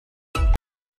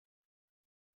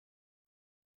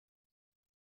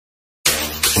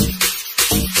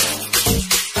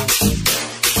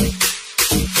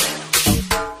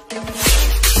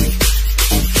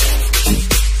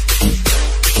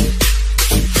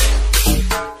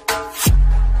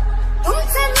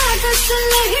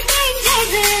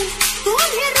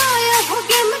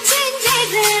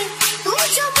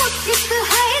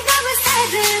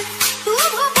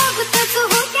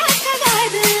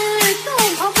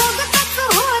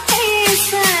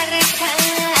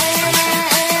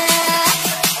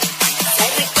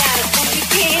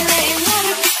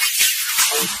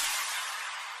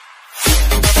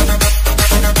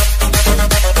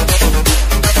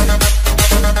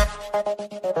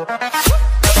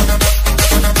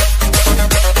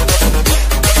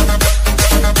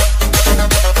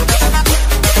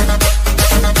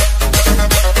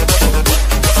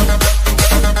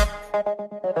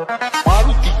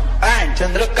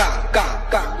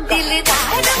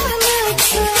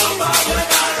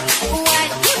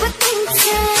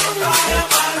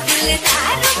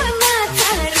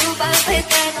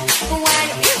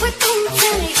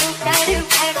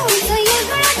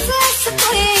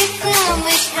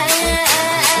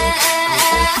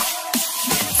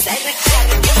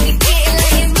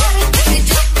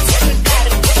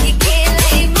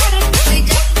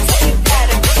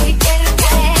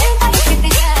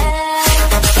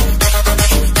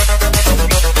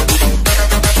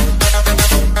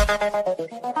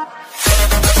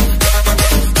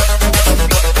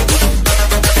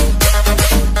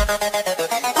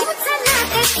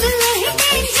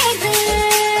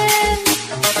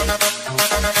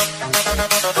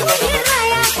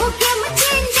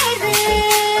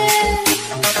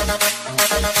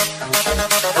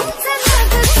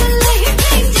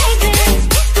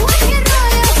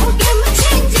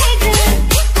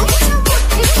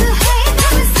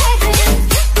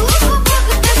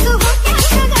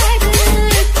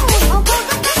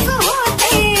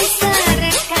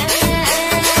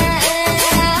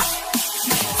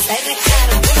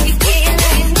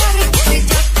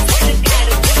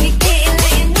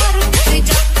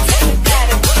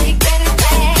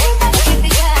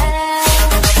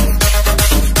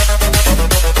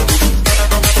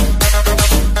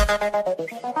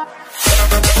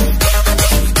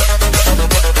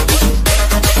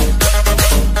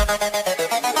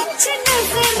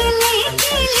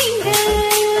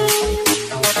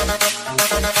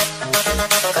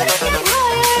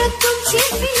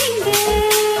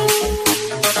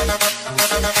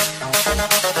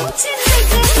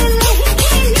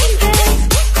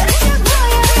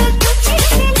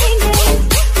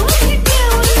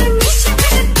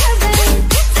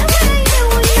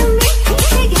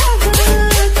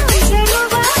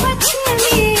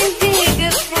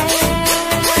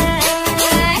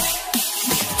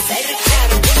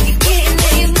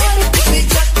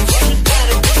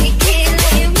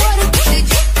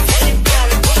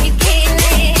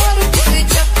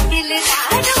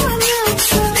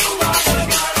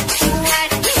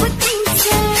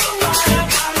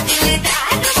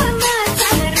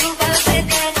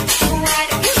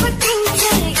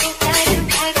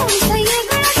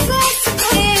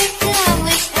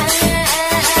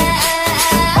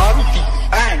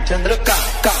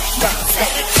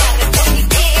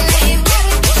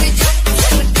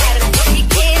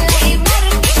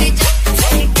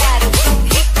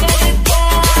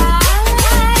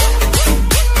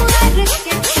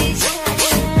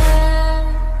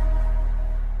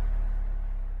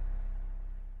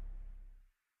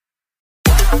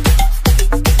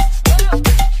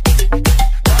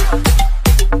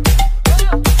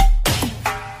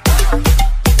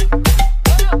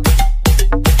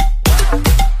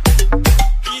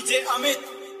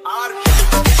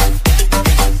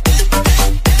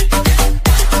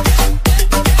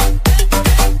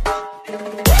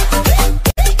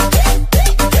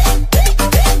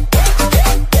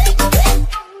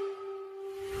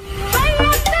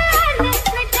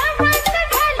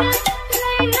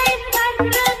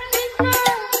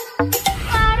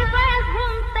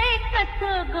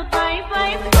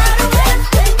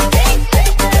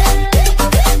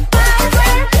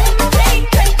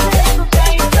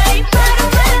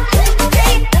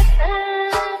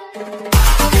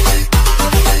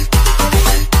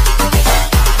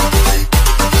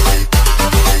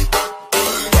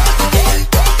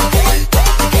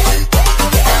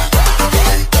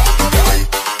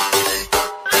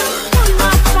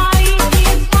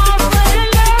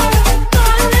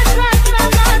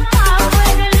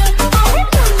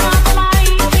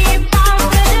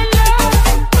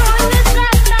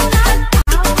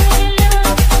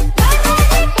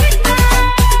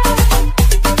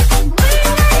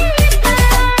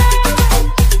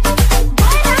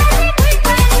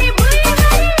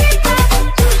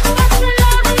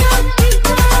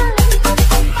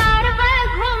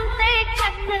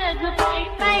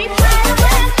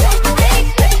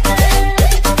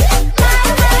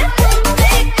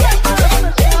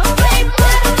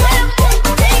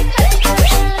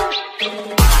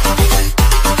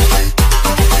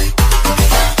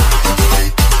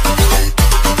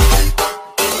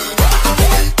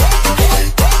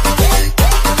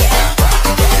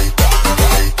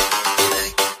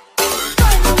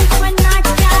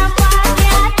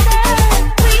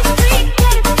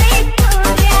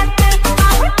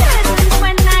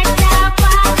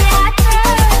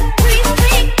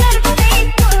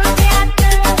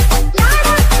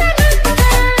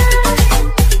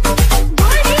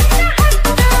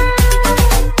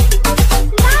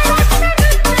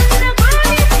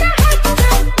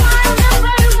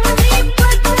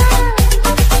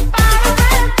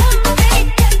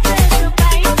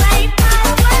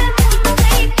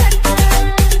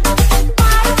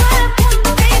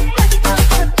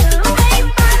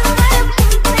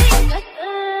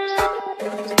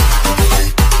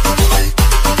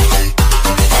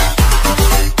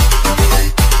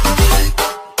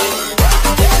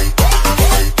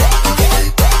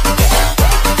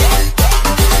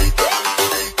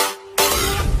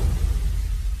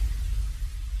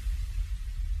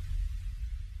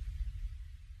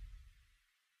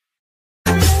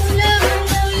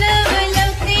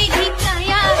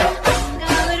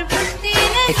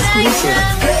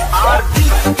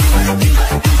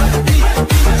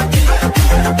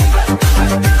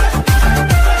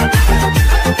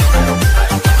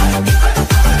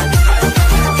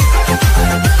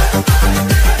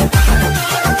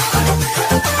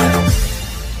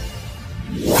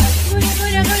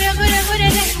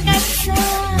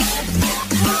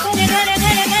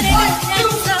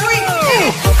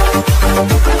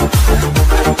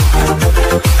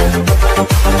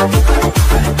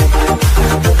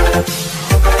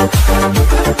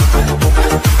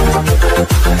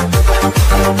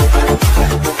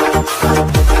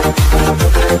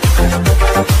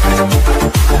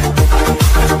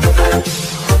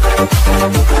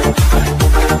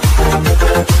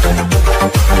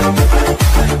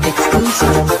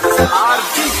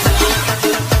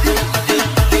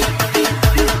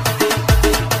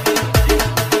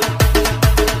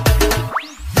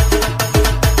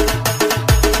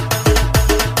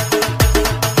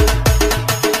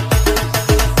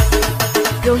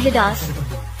रोहिदास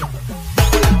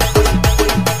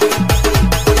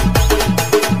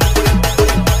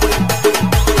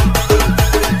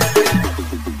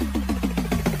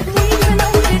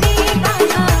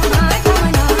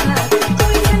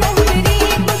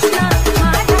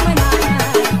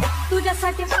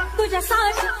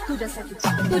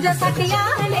तुझ्यासाठी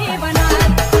आले बना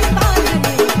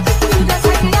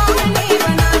तुझ्यासाठी आले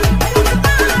बना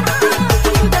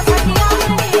तुझ्यासाठी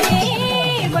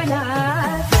आले बना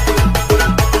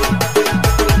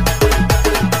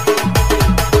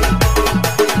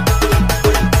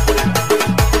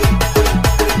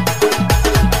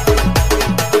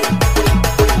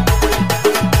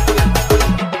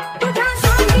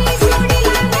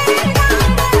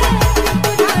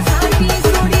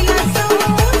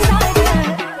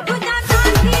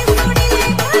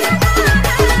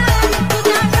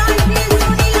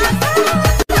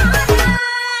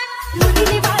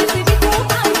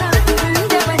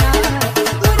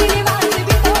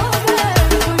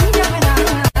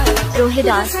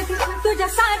रोहिदास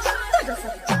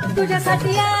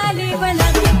तुझ्यासाठी आले बना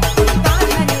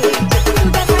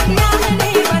तुझ्यासाठी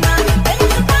आले बना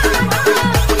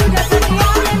तुझ्यासाठी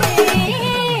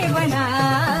आले बना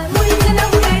मुळीच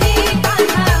नव्हते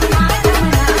कान्हा माझ्या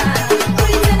मना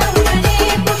मुळीच नव्हते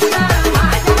कृष्णा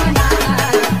माझ्या मना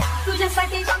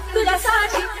तुझ्यासाठी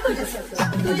तुझ्यासाठी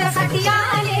तुझ्यासाठी तुझ्यासाठी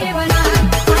आले बना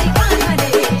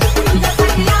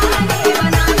तुझ्यासाठी आले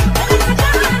बना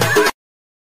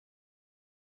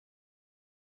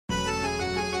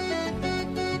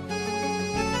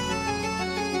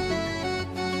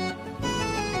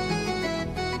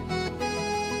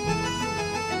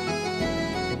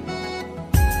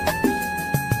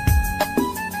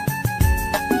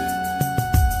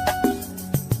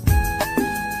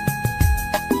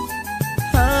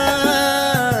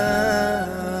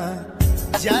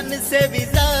जान से भी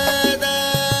ज्यादा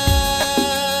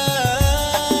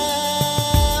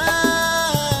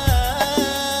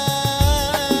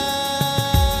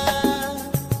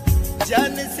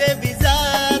जान से भी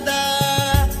ज्यादा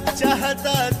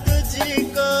चाहता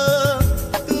तुझको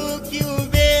तू क्यों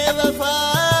बेवफा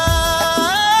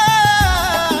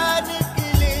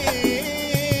निकली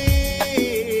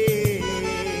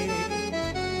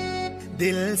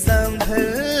दिल संभल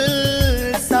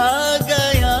सा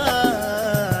गया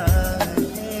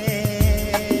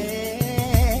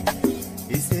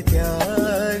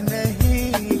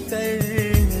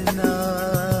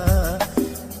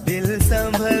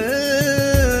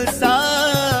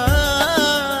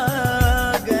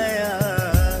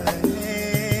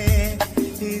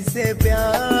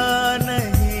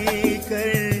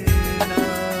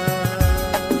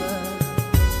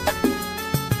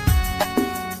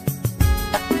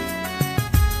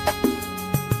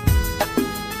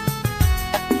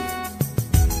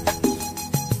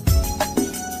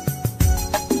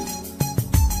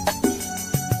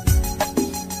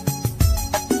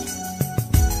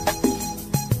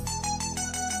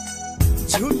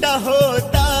झूठा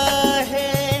होता है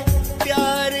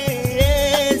प्यार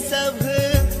ये सब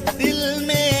दिल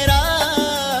मेरा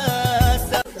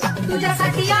सब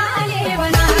तुझ्यासाठी आले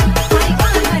बना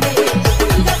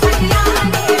तुझ्यासाठी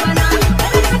आले बना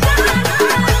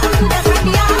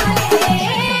तुझ्यासाठी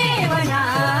आले बना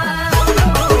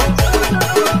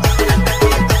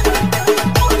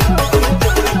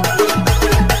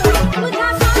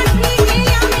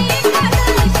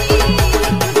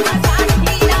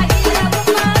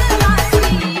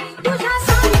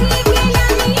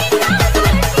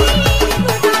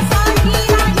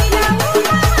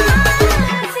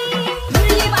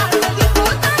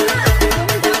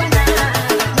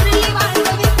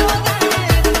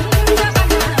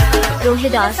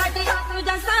रोहिदास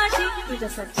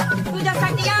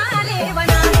तुझ्यासाठी आले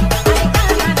बना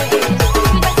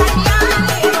तुझ्यासाठी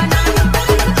आले बना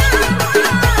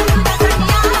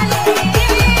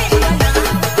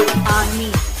आर्मी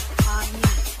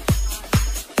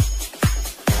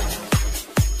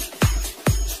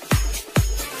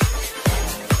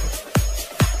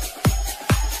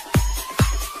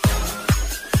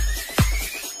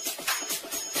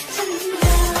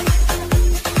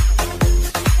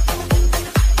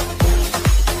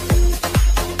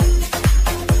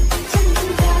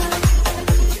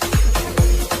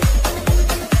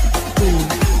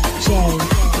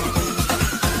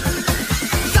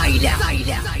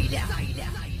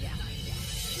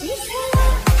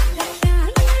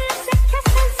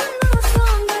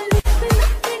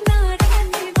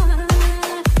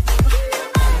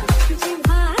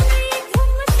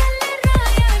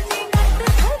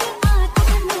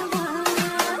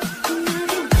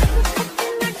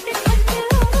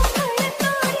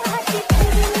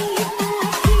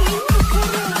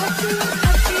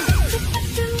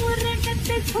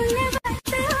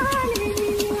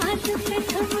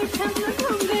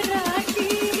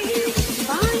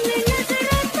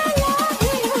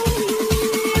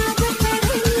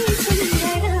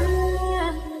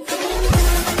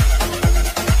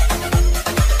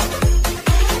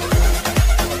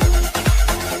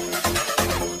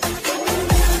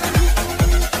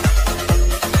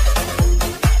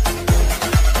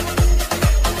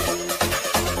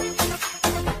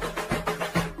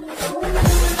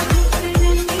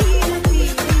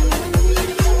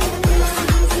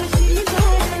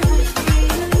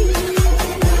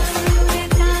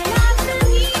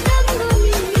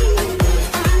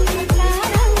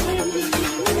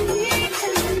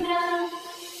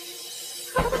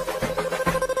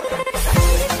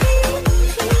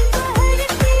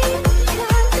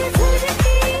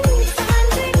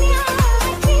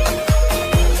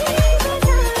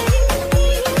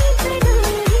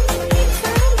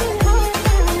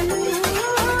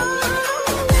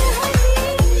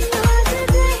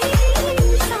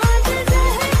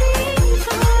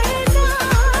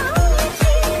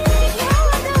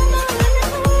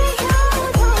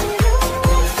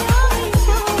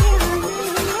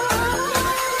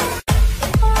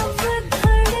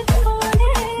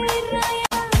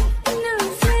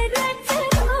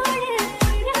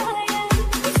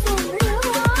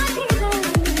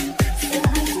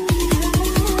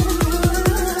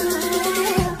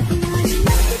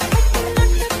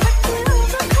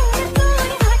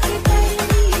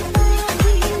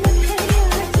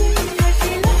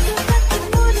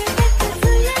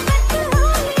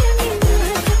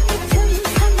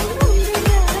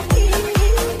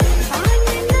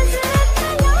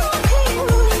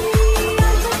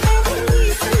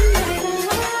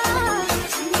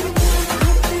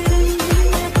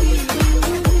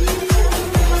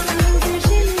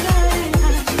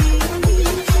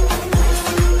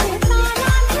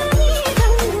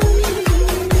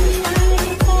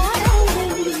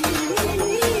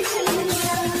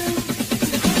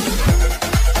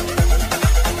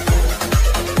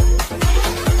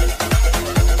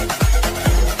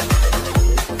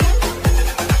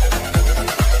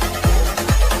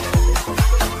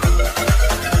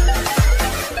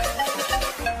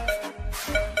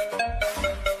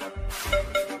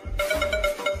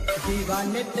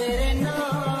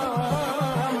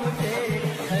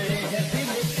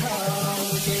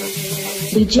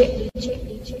Weepin,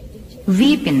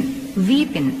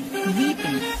 weepin,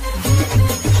 weepin.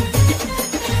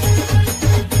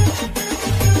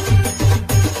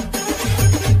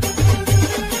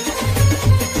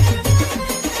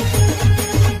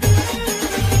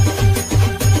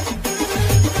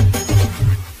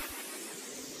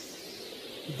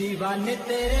 दीवाने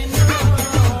तेरे नाम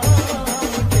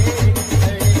के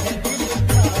खड़े हैं दिल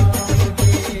थाम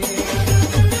के।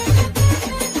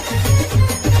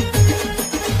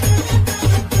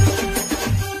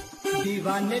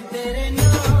 दीवाने तेरे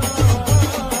नाम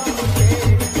के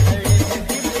खड़े हैं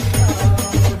दिल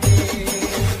थाम के।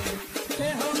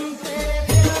 हम तेरे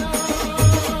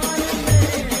प्यार में,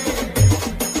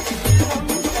 हम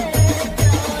तेरे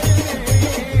प्यार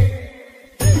में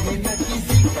रहे न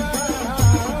किसी का।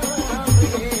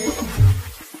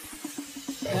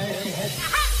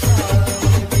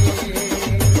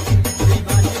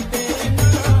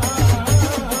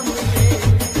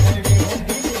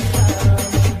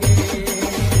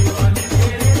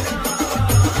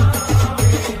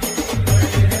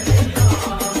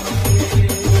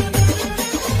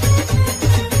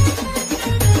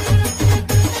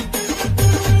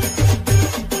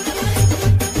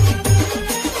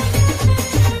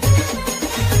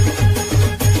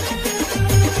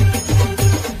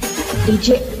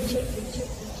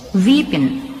 Weepin,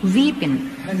 weepin,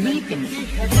 weepin.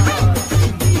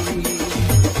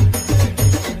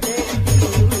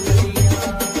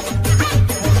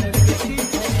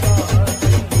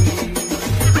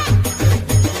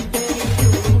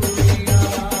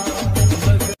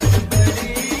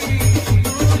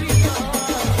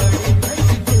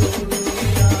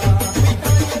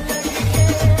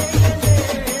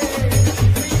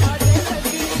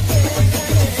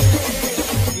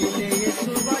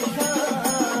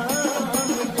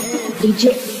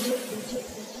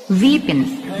 Weepin,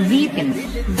 weepin, weepin.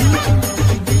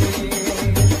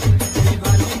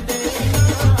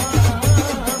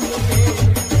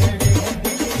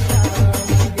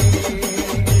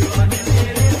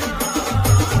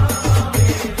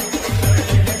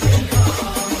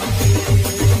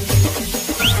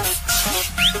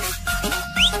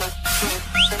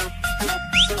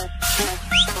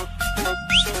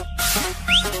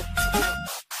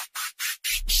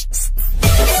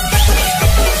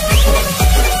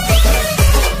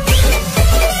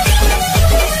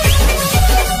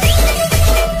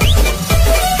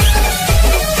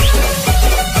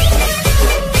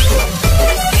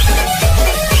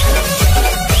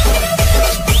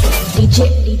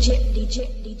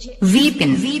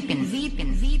 Weepin, weepin, weepin,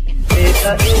 weepin.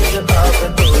 बेटा एक ख्वाब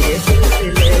तो ये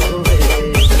सिलसिले हुए,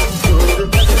 दूर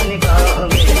तक निगाह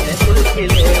में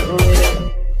सुलसिले हुए।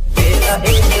 बेटा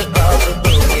एक ख्वाब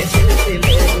तो ये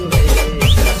सिलसिले हुए,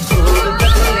 दूर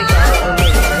तक निगाह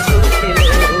में सुलसिले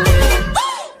हुए।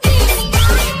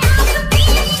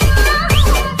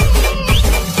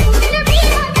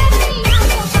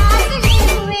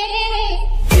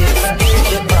 बेटा एक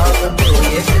ख्वाब तो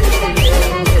ये सिलसिले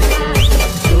हुए,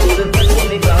 दूर तक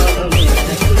निगाह में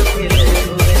सुलसिले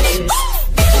हुए।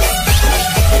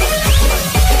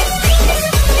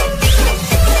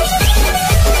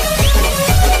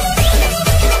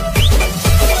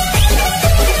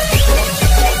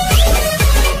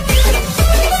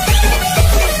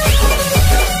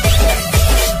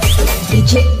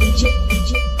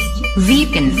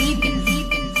 Weepin, weepin,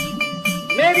 weepin.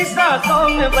 मेरी सांसों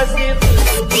में बसी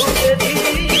खुशबू तेरी,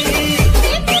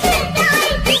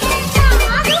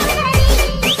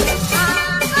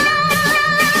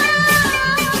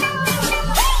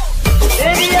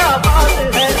 तेरी आवाज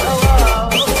है हवाओं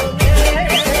में,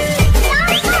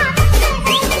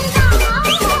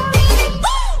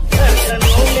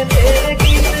 धड़कनों में तेरे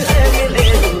गीत है मिले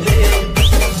हुए।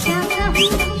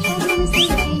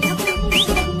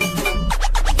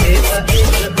 बेटा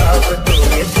एक ख्वाब तो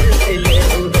ये सिलसिले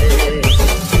हुए,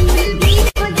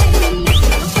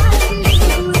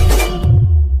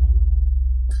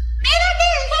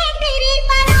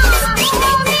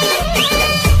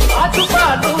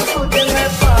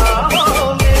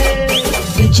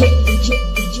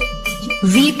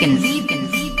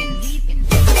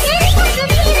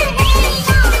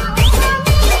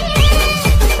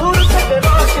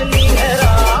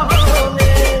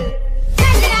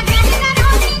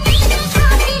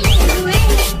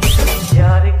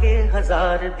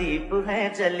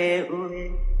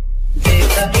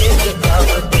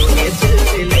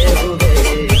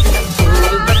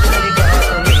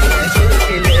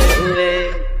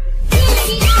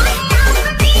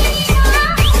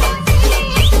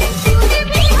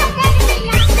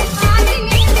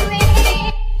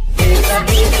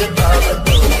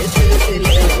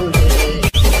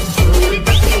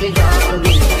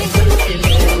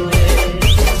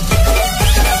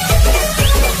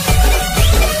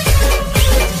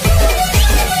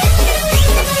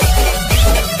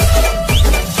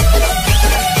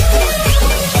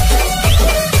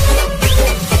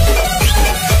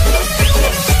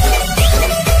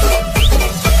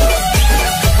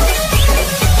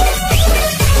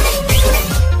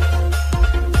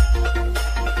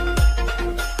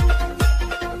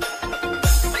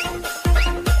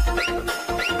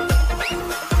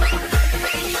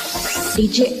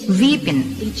 Vipin,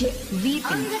 DJ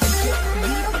Vipin.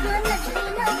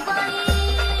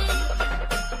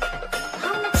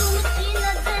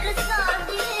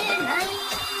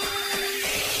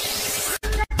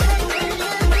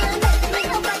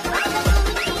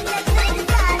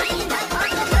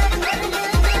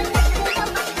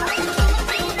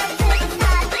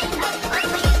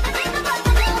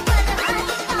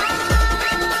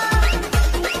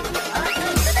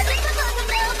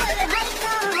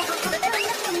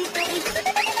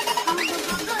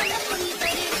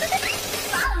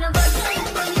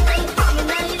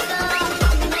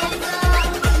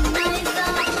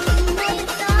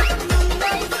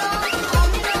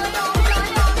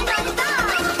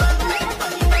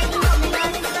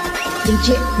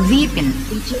 DJ Vipin,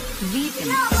 DJ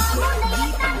Vipin.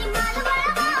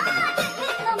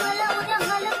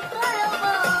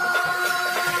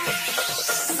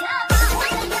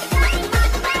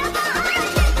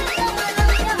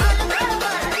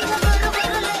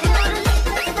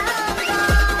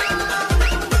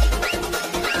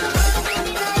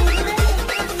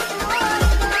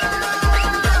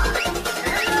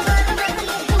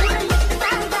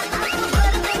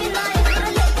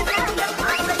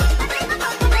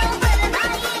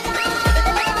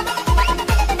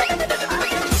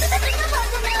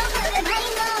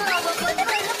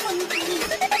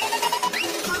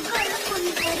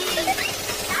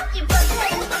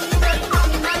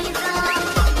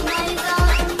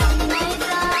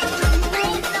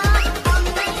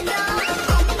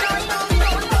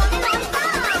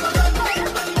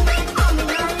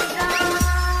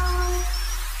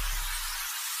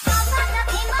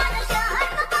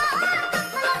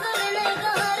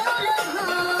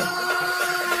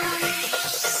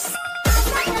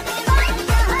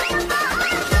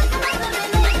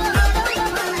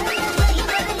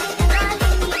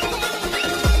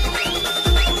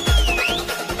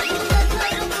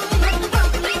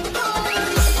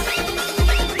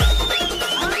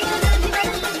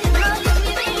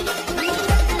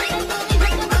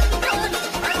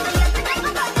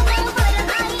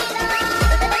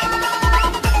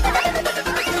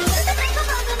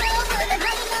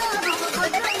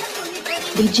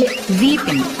 DJ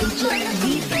Vipin, DJ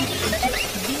Vipin.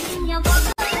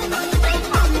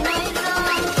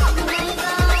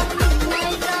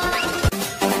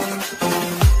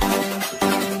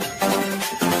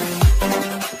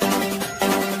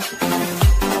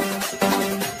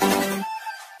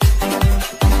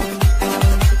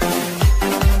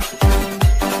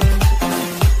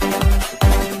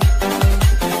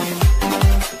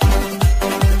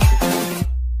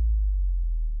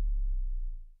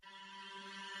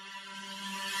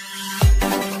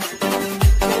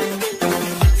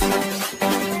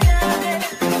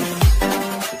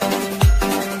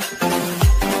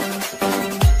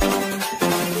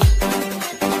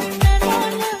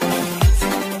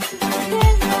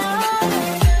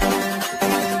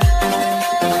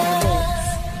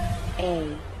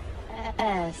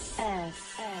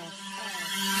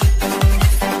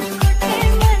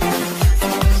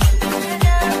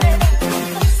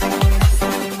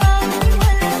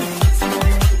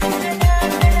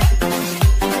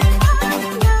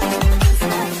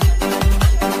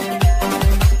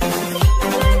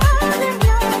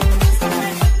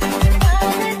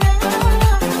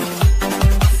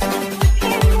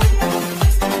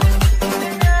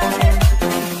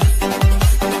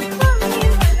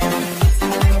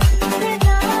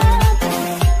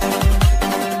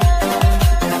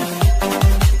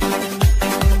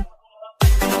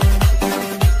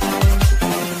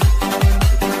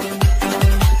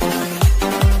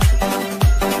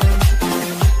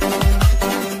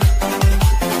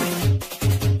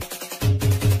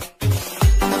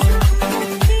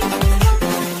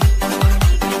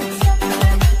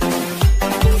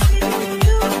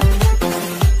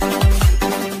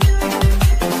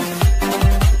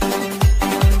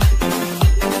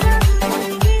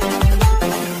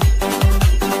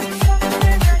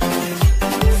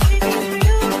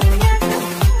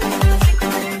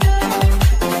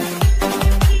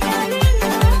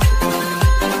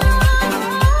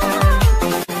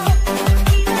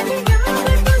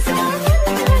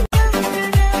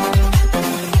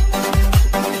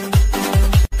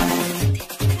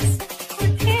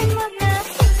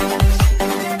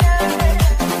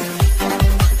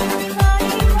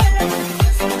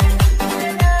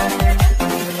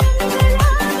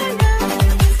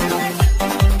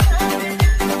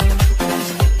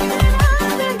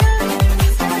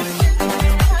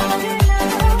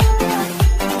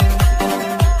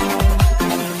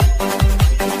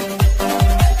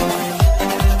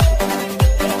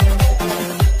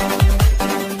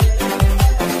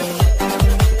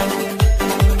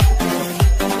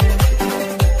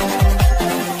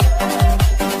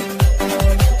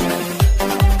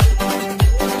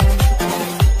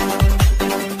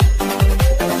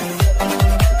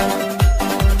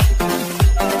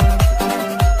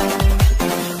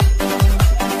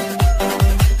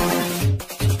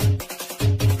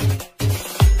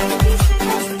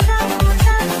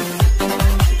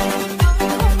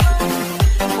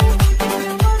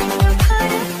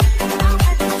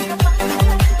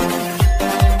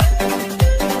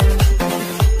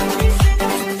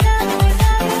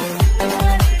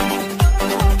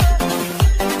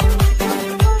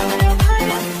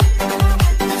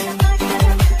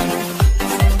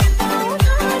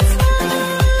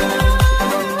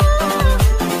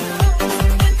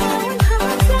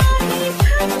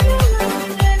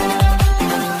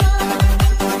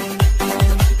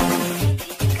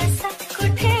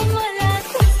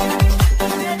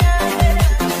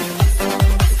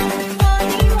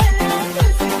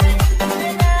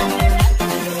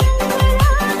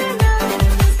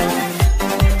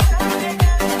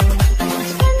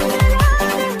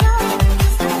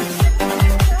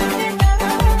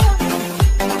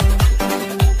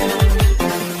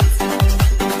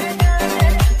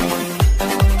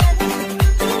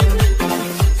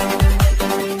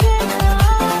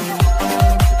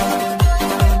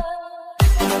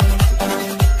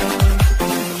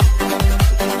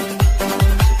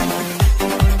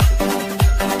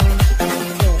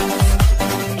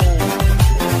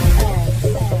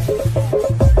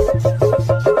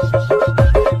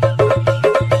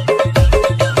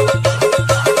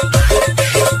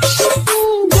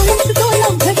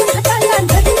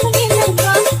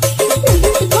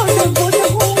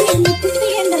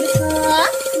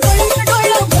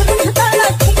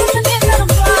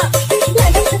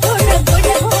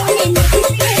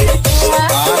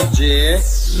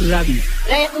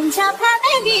 रे तुमच्या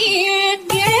फॅमिलीत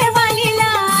गेळेवालीला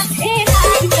हे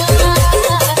राहतं.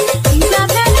 तुमच्या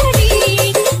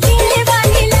फॅमिलीत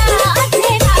गेळेवालीला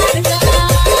हे राहतं.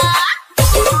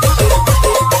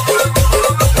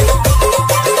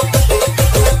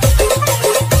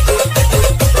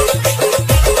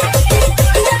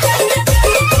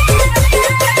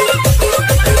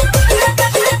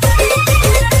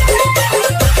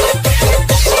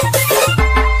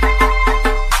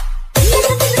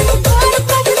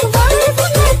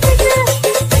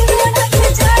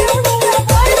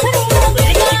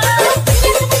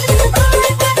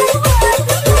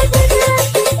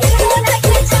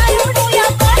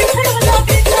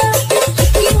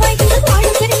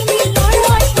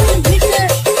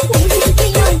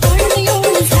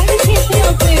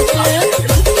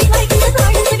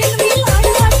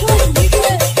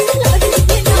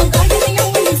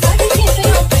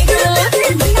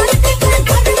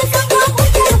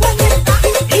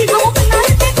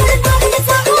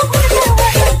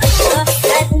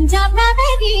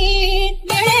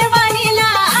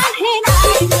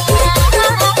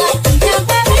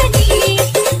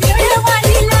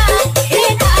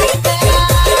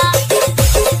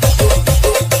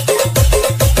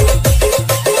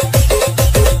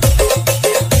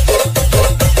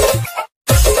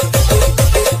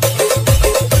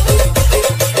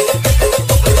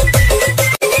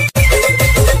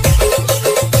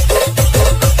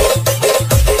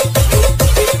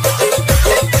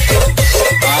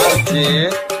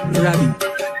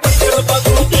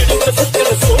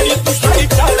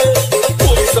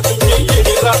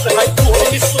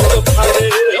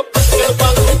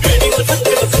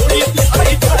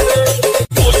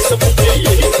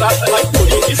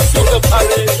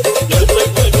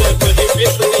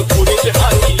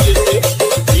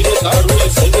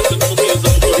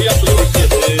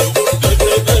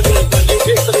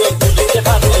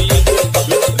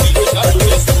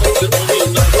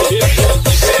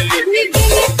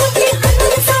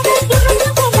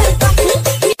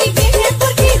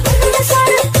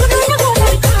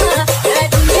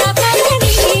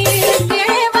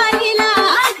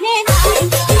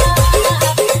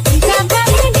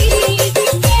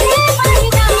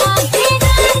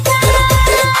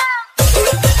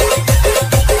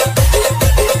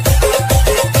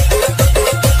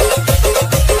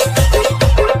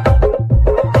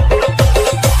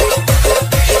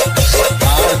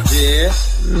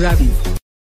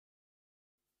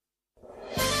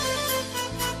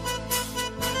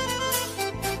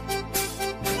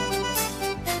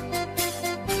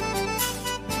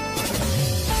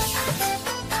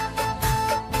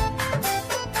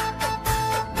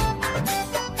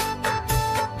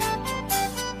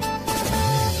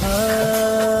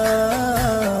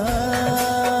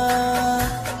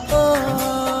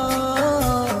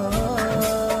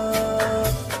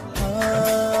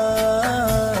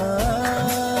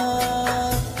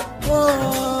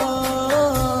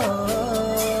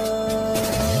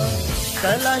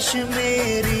 तलाश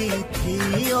मेरी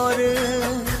थी और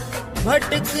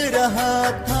भटक रहा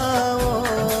था वो,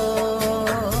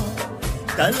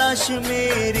 तलाश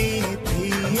मेरी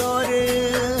थी और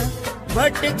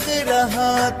भटक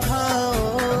रहा था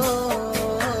वो,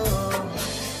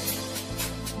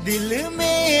 दिल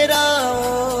मेरा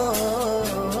और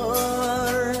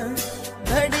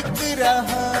धड़क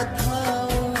रहा था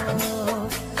वो,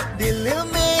 दिल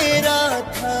मेरा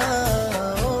था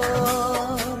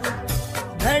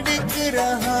धड़क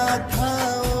रहा था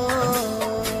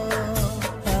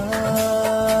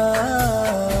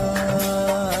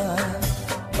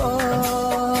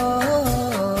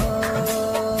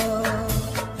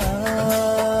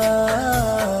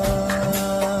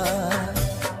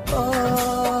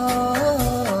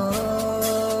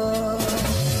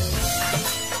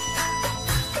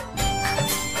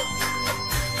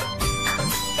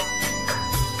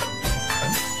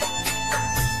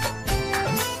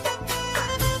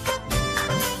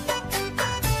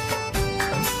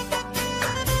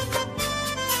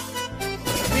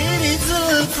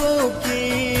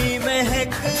की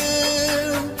महक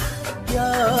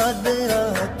याद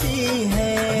आती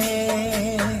है,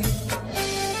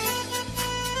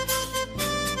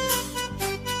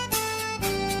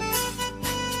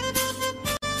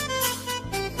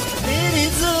 तेरी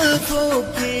जुल्फों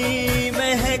की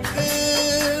महक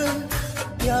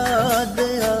याद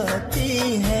आती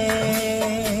है,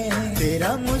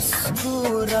 तेरा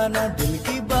मुस्कुराना दिल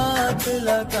की बात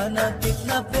लगाना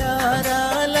कितना प्यारा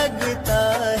लगता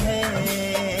है,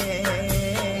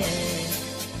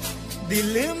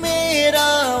 दिल मेरा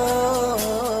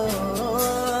और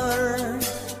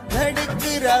धड़क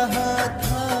रहा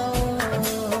था,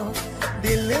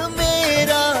 दिल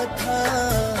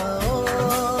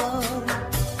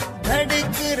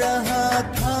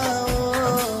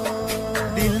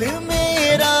दिल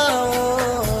मेरा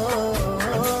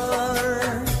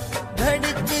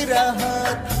धड़क रहा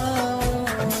था,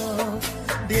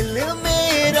 दिल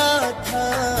मेरा था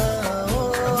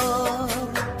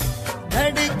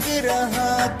धड़क रहा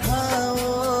था।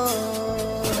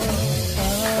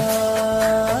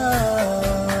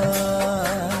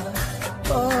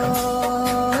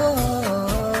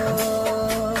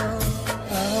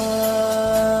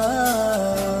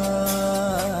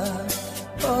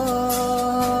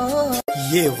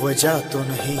 ये वजह तो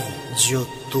नहीं जो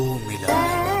तू मिला,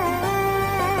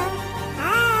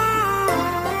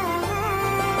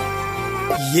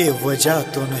 ये वजह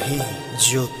तो नहीं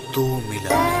जो तू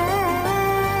मिला।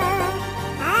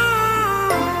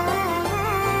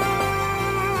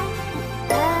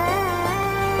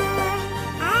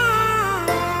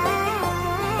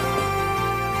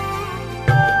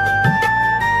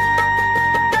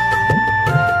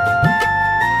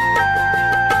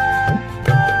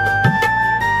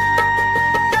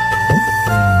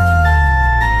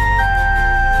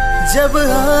 जब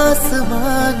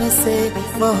आसमान से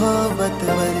मोहब्बत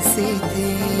बरसी थी,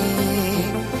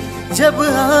 जब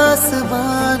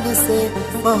आसमान से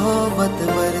मोहब्बत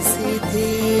बरसी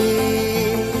थी,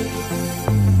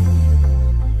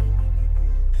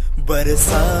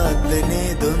 बरसात ने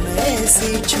धुन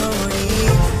ऐसी छोड़ी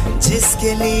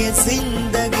जिसके लिए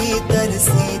जिंदगी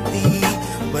तरसी थी।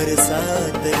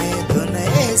 बरसात ने धुन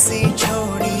ऐसी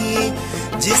छोड़ी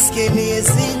जिसके लिए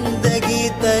जिंदगी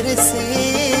तरसी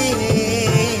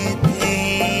थी।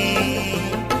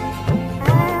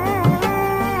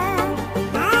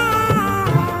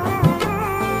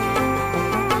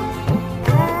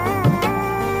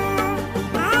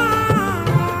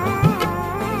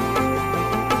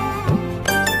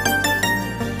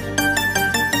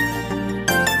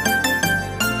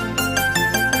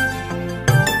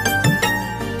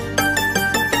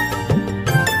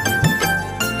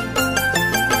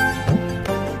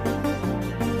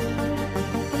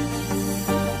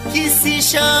 किसी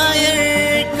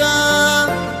शायर का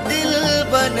दिल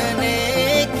बनने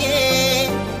के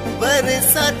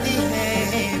बरसाती है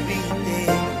बीते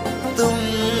तुम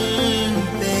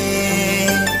पे।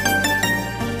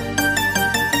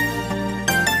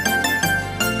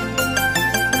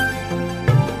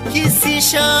 किसी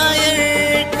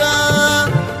शायर का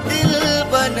दिल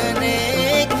बनने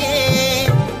के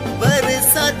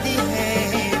बरसाती है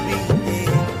बीते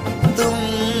तुम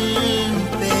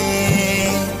पे।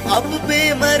 अब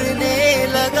बेमरने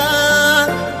लगा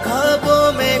ख्वाबों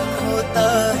में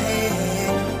खोता है,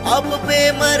 अब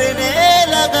बेमरने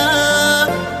लगा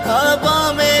ख्वाबों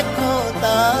में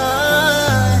खोता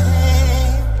है।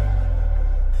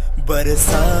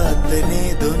 बरसात ने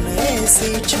धुन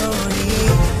ऐसी छोड़ी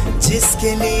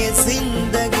जिसके लिए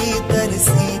जिंदगी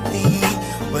तरसी थी।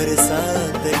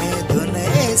 बरसात ने धुन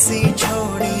ऐसी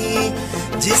छोड़ी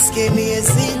जिसके लिए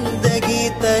जिंदगी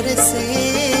तरसी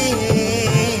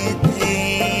थी।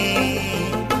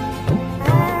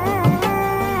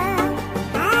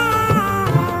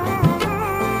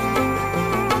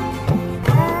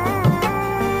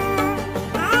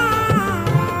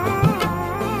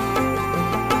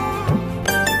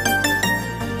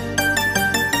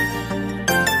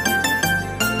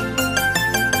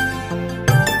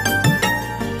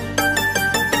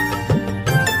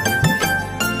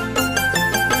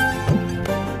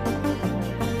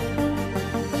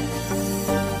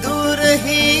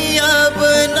 ही अब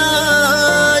ना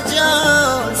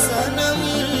जाओ सनम,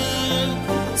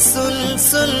 सुन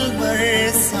सुन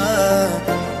बरसात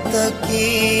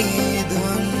की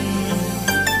धुन।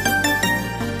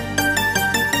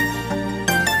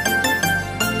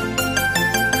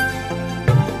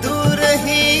 दूर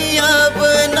ही अब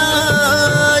ना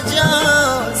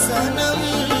जाओ सनम,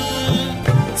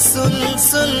 सुन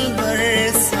सुन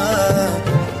बरसात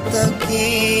की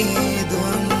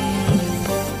धुन।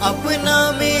 अपना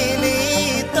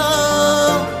मिली तो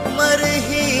मर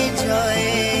ही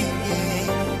जाएंगे,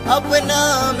 अपना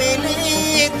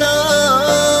मिली तो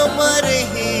मर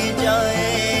ही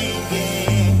जाएंगे।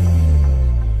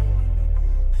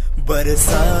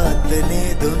 बरसात ने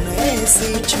धुन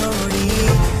ऐसी छोड़ी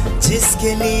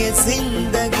जिसके लिए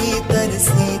जिंदगी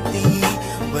तरसी थी।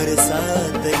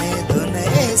 बरसात ने धुन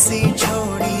ऐसी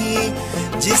छोड़ी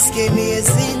जिसके लिए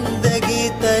जिंदगी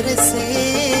तरसी